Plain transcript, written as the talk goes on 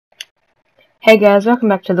Hey guys, welcome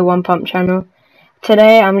back to the One Pump channel.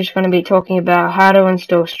 Today I'm just going to be talking about how to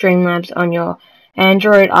install Streamlabs on your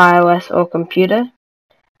Android, iOS or computer.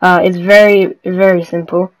 It's very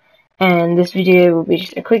simple, and this video will be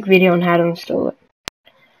just a quick video on how to install it.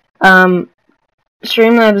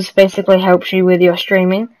 Streamlabs basically helps you with your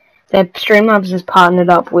streaming. Streamlabs is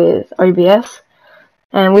partnered up with OBS,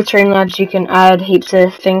 and with Streamlabs you can add heaps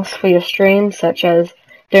of things for your streams, such as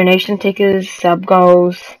donation tickers, sub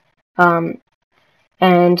goals,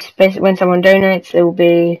 and basically when someone donates, there will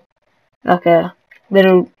be like a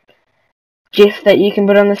little GIF that you can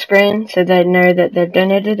put on the screen so they know that they've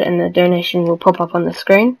donated, and the donation will pop up on the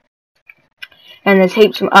screen. And there's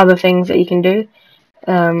heaps of other things that you can do,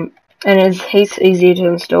 and it's heaps easier to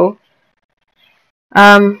install.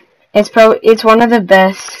 It's one of the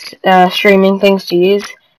best streaming things to use.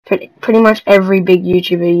 Pretty much every big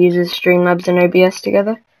YouTuber uses Streamlabs and OBS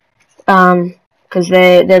together, because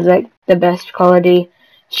they're like the best quality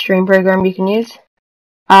stream program you can use.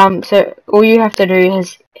 So all you have to do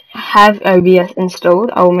is have OBS installed.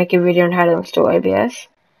 I will make a video on how to install OBS,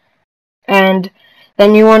 and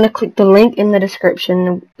then you want to click the link in the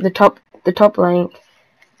description, the top link,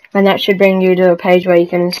 and that should bring you to a page where you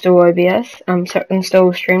can install OBS.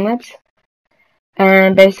 Install Streamlabs,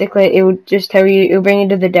 and basically it will just tell you, it'll bring you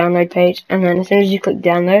to the download page, and then as soon as you click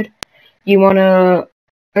download,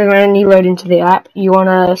 when you load into the app, you want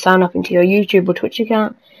to sign up into your YouTube or Twitch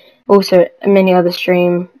account, also many other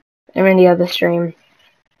stream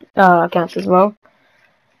accounts as well.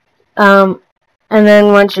 And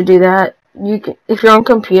then once you do that, if you're on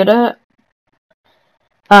computer,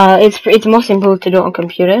 it's more simple to do it on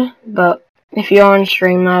computer. But if you're on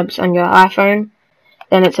Streamlabs on your iPhone,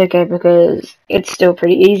 then it's okay because it's still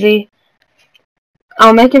pretty easy.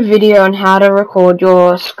 I'll make a video on how to record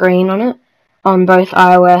your screen on it, on both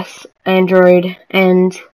iOS, Android,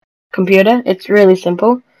 and computer. It's really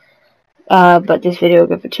simple, but this video will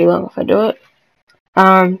go for too long if I do it.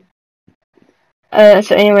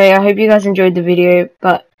 So anyway, I hope you guys enjoyed the video,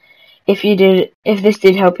 but if this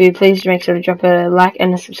did help you, please make sure to drop a like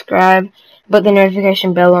and a subscribe, put the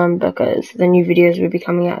notification bell on because the new videos will be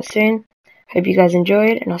coming out soon. Hope you guys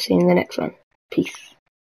enjoyed, and I'll see you in the next one. Peace.